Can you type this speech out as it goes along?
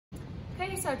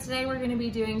Okay, so today we're going to be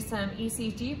doing some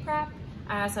ECG prep.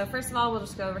 So first of all, we'll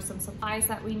just go over some supplies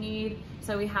that we need.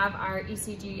 So we have our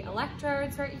ECG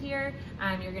electrodes right here.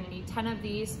 You're going to need 10 of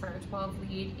these for a 12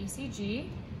 lead ECG.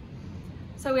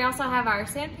 So we also have our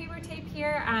sandpaper tape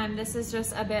here. This is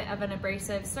just a bit of an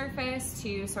abrasive surface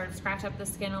to sort of scratch up the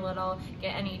skin a little,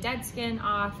 get any dead skin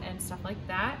off and stuff like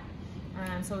that.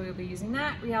 So we will be using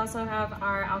that. We also have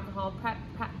our alcohol prep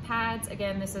pads.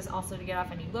 Again, this is also to get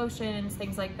off any lotions,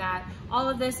 things like that. All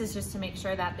of this is just to make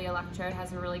sure that the electrode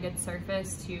has a really good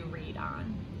surface to read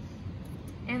on.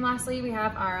 And lastly, we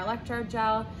have our electrode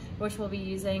gel, which we'll be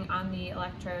using on the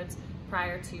electrodes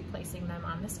prior to placing them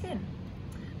on the skin.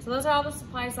 So those are all the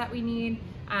supplies that we need.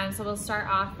 So we'll start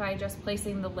off by just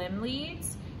placing the limb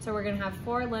leads. So we're gonna have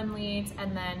 4 limb leads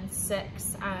and then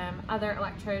 6 other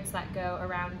electrodes that go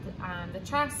around the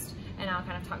chest, and I'll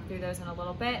kind of talk through those in a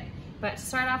little bit. But to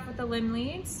start off with the limb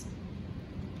leads,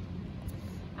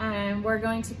 we're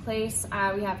going to place,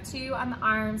 we have 2 on the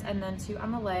arms and then 2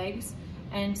 on the legs.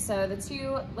 And so the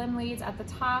 2 limb leads at the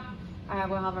top,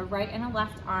 we'll have a right and a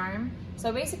left arm.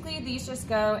 So basically these just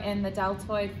go in the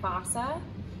deltoid fossa.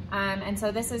 And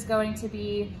so this is going to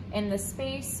be in the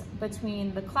space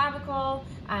between the clavicle,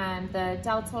 the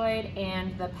deltoid,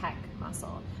 and the pec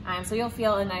muscle. So you'll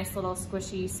feel a nice little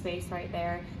squishy space right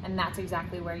there, and that's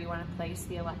exactly where you want to place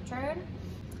the electrode.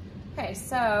 Okay,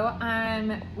 so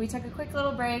we took a quick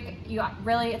little break.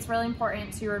 It's really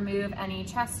important to remove any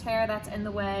chest hair that's in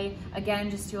the way,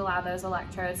 again, just to allow those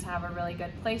electrodes to have a really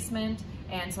good placement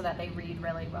and so that they read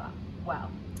really well.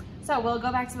 So we'll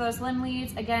go back to those limb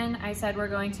leads. Again, I said we're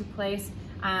going to place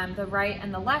the right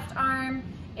and the left arm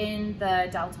in the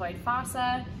deltoid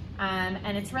fossa.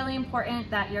 And it's really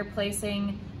important that you're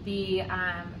placing the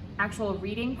actual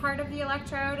reading part of the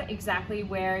electrode exactly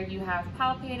where you have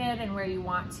palpated and where you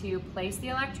want to place the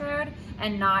electrode,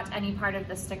 and not any part of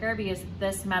the sticker, because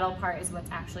this metal part is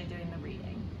what's actually doing the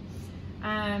reading.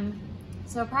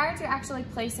 So prior to actually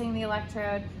placing the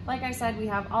electrode, like I said, we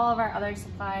have all of our other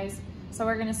supplies. So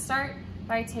we're gonna start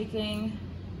by taking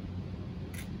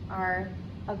our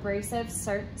abrasive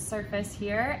surface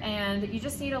here, and you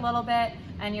just need a little bit,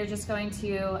 and you're just going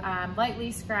to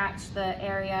lightly scratch the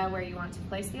area where you want to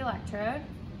place the electrode.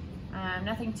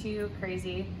 Nothing too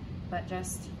crazy, but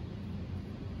just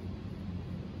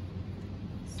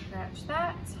scratch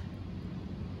that.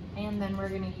 And then we're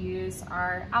gonna use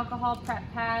our alcohol prep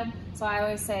pad. So I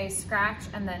always say scratch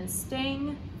and then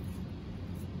sting.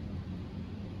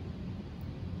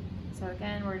 So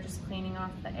again, we're just cleaning off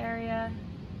the area.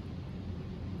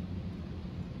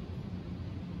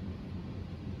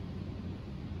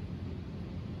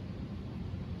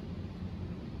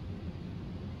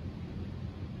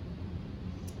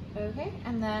 Okay,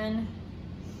 and then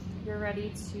you're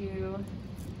ready to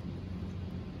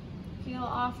peel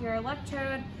off your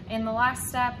electrode. And the last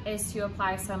step is to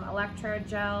apply some electrode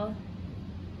gel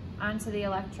onto the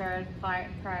electrode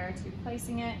prior to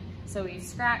placing it. So we've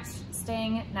scratched,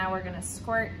 sting, now we're gonna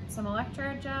squirt some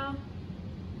electrode gel.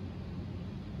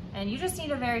 And you just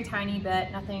need a very tiny bit,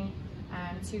 nothing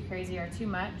too crazy or too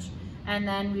much. And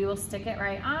then we will stick it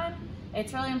right on.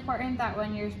 It's really important that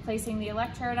when you're placing the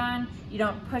electrode on, you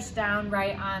don't push down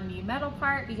right on the metal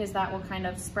part, because that will kind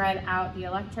of spread out the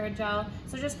electrode gel.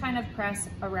 So just kind of press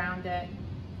around it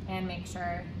and make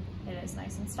sure it is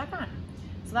nice and stuck on.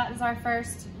 So that is our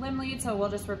first limb lead, so we'll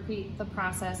just repeat the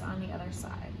process on the other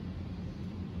side.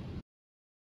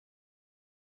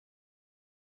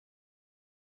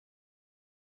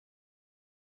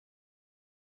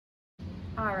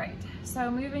 All right, so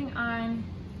moving on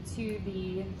to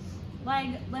the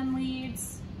leg limb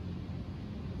leads.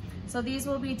 So these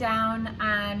will be down,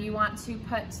 and you want to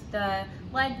put the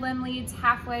leg limb leads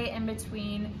halfway in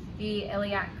between the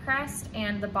iliac crest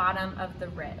and the bottom of the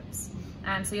ribs.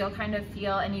 So you'll kind of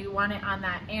feel, and you want it on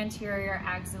that anterior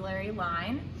axillary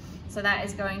line. So that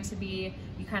is going to be,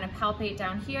 you kind of palpate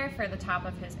down here for the top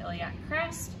of his iliac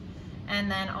crest,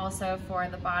 and then also for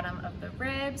the bottom of the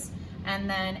ribs. And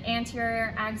then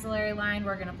anterior axillary line,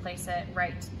 we're gonna place it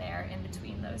right there in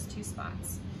between those 2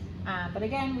 spots. But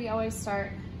again, we always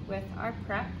start with our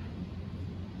prep.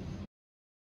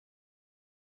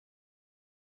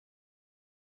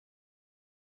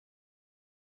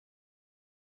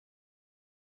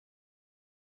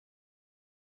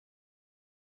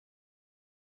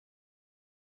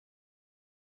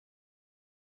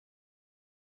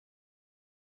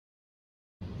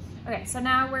 Okay, so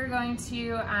now we're going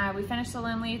to, we finished the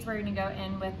limb leads, we're gonna go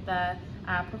in with the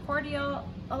precordial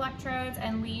electrodes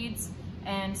and leads.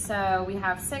 And so we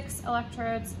have 6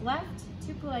 electrodes left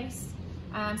to place.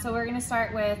 So we're gonna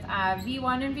start with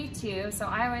V1 and V2. So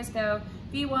I always go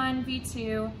V1,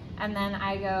 V2, and then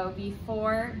I go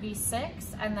V4,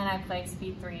 V6, and then I place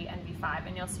V3 and V5,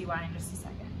 and you'll see why in just a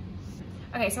second.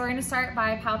 Okay, so we're gonna start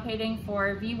by palpating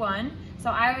for V1. So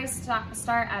I always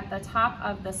start at the top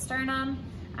of the sternum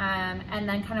and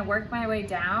then kind of work my way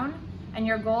down. And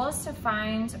your goal is to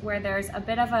find where there's a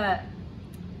bit of an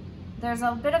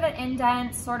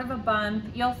indent, sort of a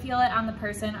bump. You'll feel it on the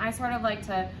person. I sort of like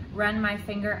to run my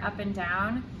finger up and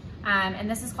down. And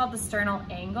this is called the sternal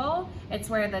angle. It's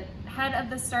where the head of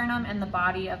the sternum and the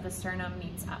body of the sternum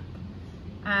meets up.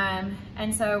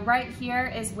 And so right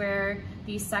here is where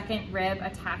the second rib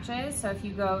attaches. So if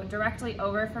you go directly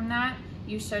over from that,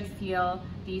 you should feel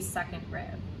the second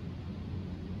rib.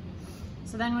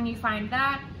 So then when you find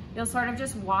that, you'll sort of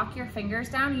just walk your fingers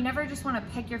down. You never just want to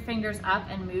pick your fingers up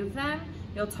and move them.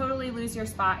 You'll totally lose your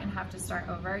spot and have to start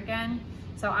over again.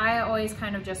 So I always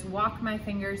kind of just walk my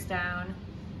fingers down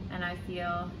and I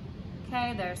feel,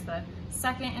 okay, there's the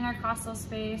second intercostal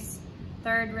space,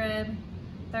 third rib,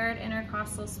 third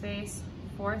intercostal space,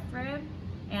 fourth rib,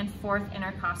 and fourth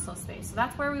intercostal space. So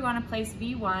that's where we want to place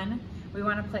V1. We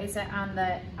want to place it on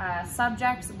the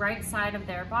subject's right side of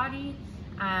their body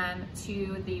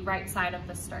to the right side of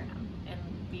the sternum and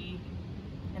be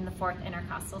in the fourth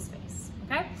intercostal space,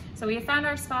 okay? So we have found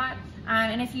our spot,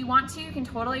 and if you want to, you can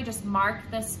totally just mark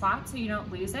this spot so you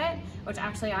don't lose it, which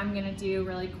actually I'm gonna do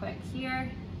really quick here,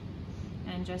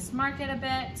 and just mark it a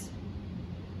bit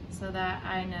so that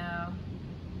I know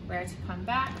where to come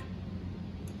back.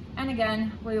 And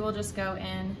again, we will just go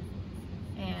in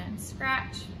and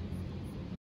scratch.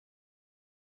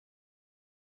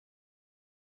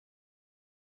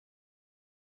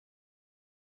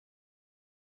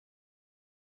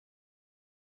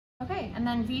 Okay, and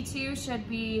then V2 should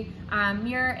be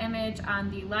mirror image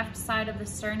on the left side of the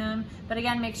sternum, but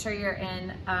again, make sure you're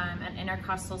in an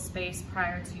intercostal space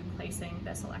prior to placing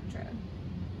this electrode.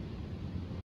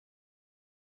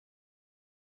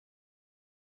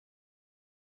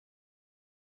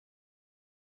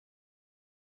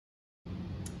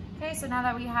 Okay, so now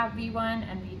that we have V1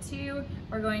 and V2,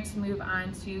 we're going to move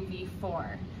on to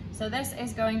V4. So this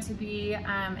is going to be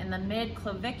in the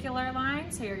mid-clavicular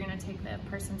line. So you're gonna take the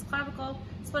person's clavicle,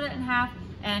 split it in half,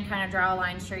 and kind of draw a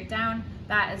line straight down.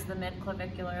 That is the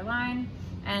mid-clavicular line.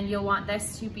 And you'll want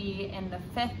this to be in the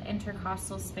fifth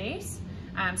intercostal space.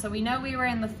 So we know we were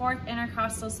in the fourth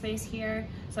intercostal space here.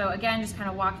 So again, just kind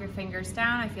of walk your fingers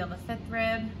down. I feel the fifth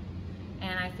rib,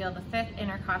 and I feel the fifth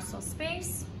intercostal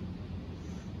space.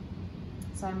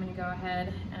 So I'm gonna go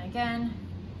ahead and again,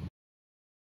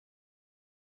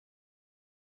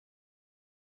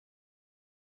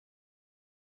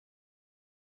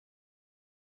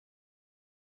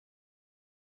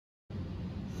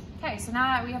 okay, so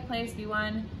now that we have placed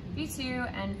V1,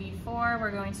 V2, and V4, we're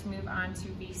going to move on to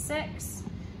V6.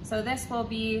 So this will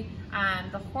be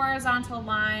the horizontal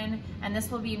line, and this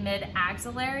will be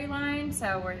mid-axillary line.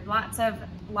 So we're lots of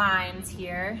lines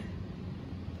here.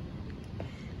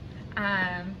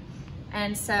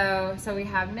 And so we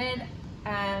have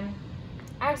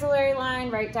mid-axillary line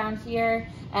right down here.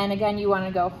 And again, you want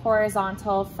to go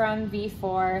horizontal from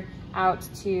V4 out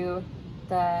to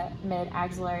the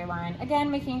mid-axillary line. Again,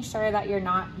 making sure that you're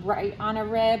not right on a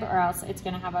rib, or else it's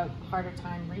going to have a harder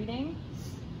time reading.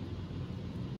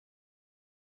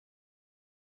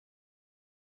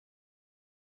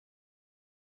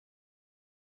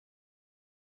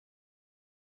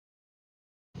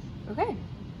 Okay,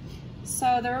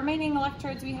 so the remaining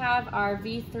electrodes we have are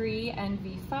V3 and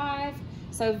V5.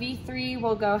 So V3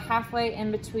 will go halfway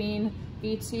in between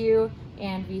V2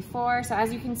 and V4. So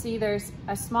as you can see, there's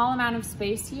a small amount of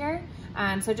space here.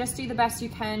 So just do the best you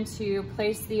can to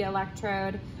place the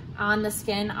electrode on the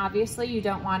skin. Obviously, you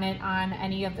don't want it on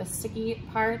any of the sticky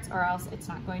parts, or else it's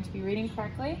not going to be reading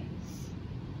correctly.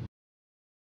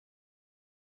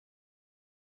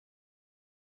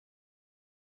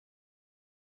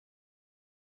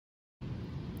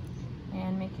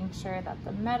 And making sure that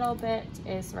the metal bit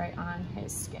is right on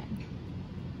his skin.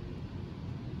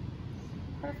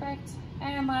 Perfect.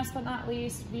 And last but not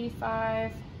least,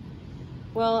 V5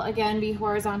 will again be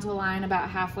horizontal line about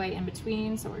halfway in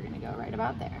between, so we're gonna go right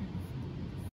about there.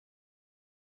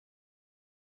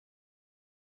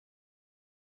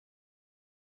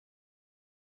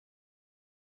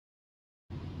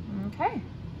 Okay,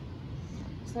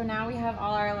 so now we have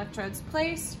all our electrodes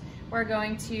placed. We're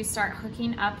going to start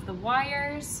hooking up the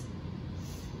wires.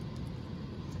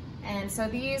 And so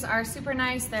these are super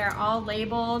nice. They're all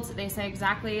labeled. They say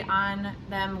exactly on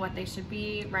them what they should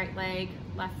be, right leg,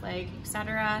 left leg,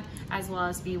 etc., as well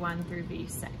as V1 through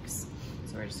V6.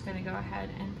 So we're just gonna go ahead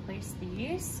and place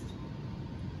these.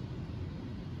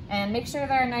 And make sure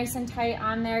they're nice and tight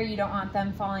on there. You don't want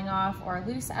them falling off or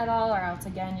loose at all, or else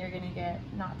again, you're gonna get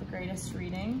not the greatest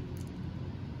reading.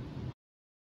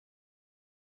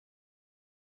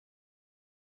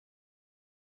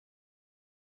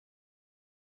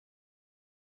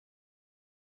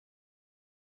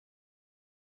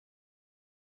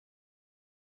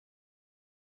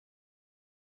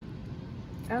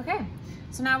 Okay,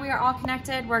 so now we are all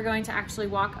connected. We're going to actually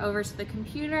walk over to the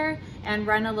computer and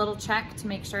run a little check to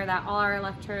make sure that all our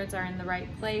electrodes are in the right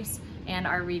place and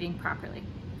are reading properly.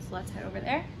 So let's head over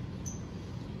there.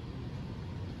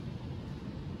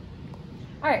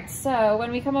 All right, so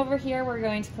when we come over here, we're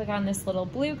going to click on this little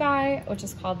blue guy, which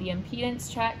is called the impedance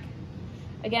check.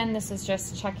 Again, this is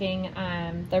just checking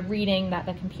the reading that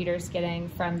the computer's getting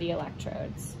from the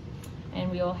electrodes.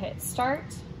 And we will hit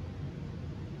start.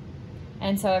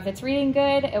 And so if it's reading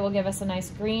good, it will give us a nice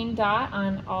green dot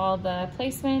on all the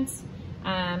placements,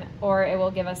 or it will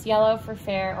give us yellow for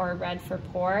fair or red for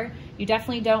poor. You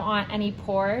definitely don't want any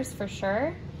poors for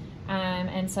sure.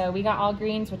 And so we got all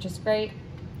greens, which is great.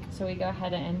 So we go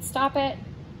ahead and stop it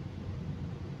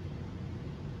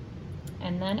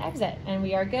and then exit. And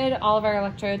we are good. All of our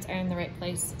electrodes are in the right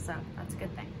place. So that's a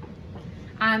good thing.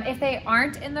 If they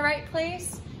aren't in the right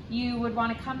place, you would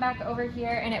want to come back over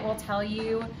here and it will tell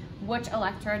you which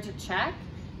electrode to check.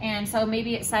 And so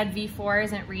maybe it said V4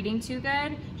 isn't reading too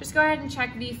good. Just go ahead and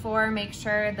check V4, make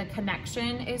sure the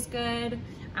connection is good,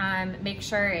 make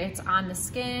sure it's on the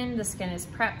skin is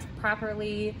prepped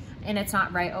properly, and it's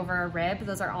not right over a rib.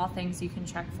 Those are all things you can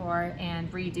check for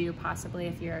and redo possibly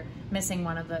if you're missing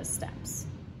one of those steps.